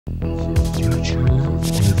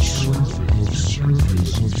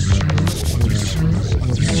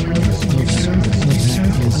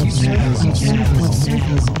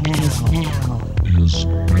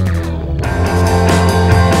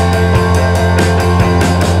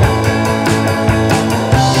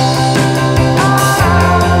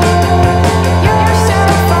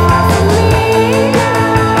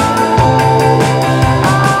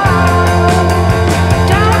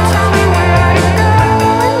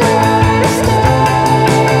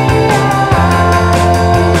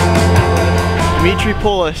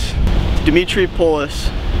Dimitri Poulos.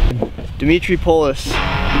 Dimitri Poulos.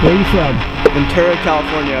 Where are you from? Ventura,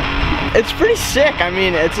 California. It's pretty sick. I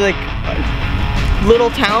mean, it's like a little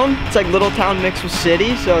town. It's like little town mixed with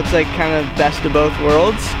city, so it's like kind of best of both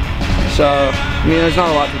worlds. So, I mean, there's not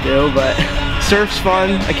a lot to do, but surf's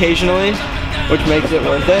fun occasionally, which makes it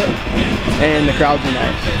worth it, and the crowds are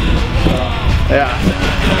nice. So, yeah.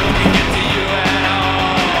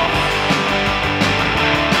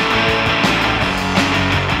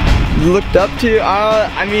 Looked up to,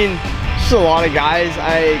 I mean, just a lot of guys.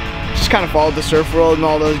 I just kind of followed the surf world, and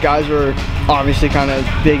all those guys were obviously kind of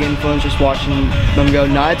big influence, just watching them go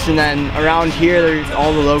nuts. And then around here, there's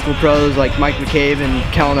all the local pros like Mike McCabe and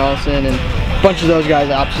Kellen Ellison, and a bunch of those guys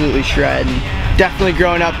absolutely shred. And definitely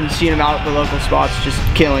growing up and seeing them out at the local spots just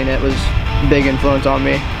killing it was a big influence on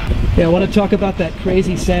me. Yeah, I want to talk about that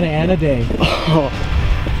crazy Santa Ana day. Oh,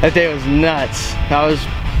 that day was nuts. That was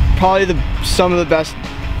probably the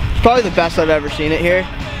best I've ever seen it here.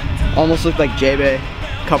 Almost looked like J-Bay,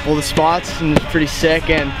 a couple of the spots, and it's pretty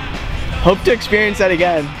sick, and hope to experience that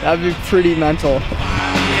again. That'd be pretty mental.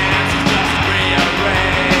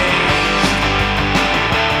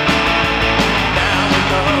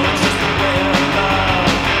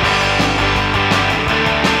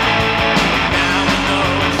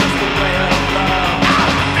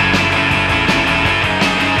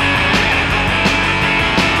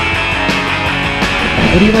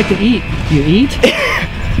 What do you like to eat? Do you eat?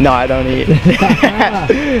 No, I don't eat.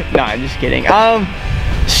 No, I'm just kidding.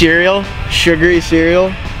 Cereal, sugary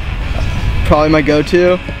cereal, probably my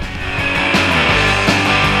go-to.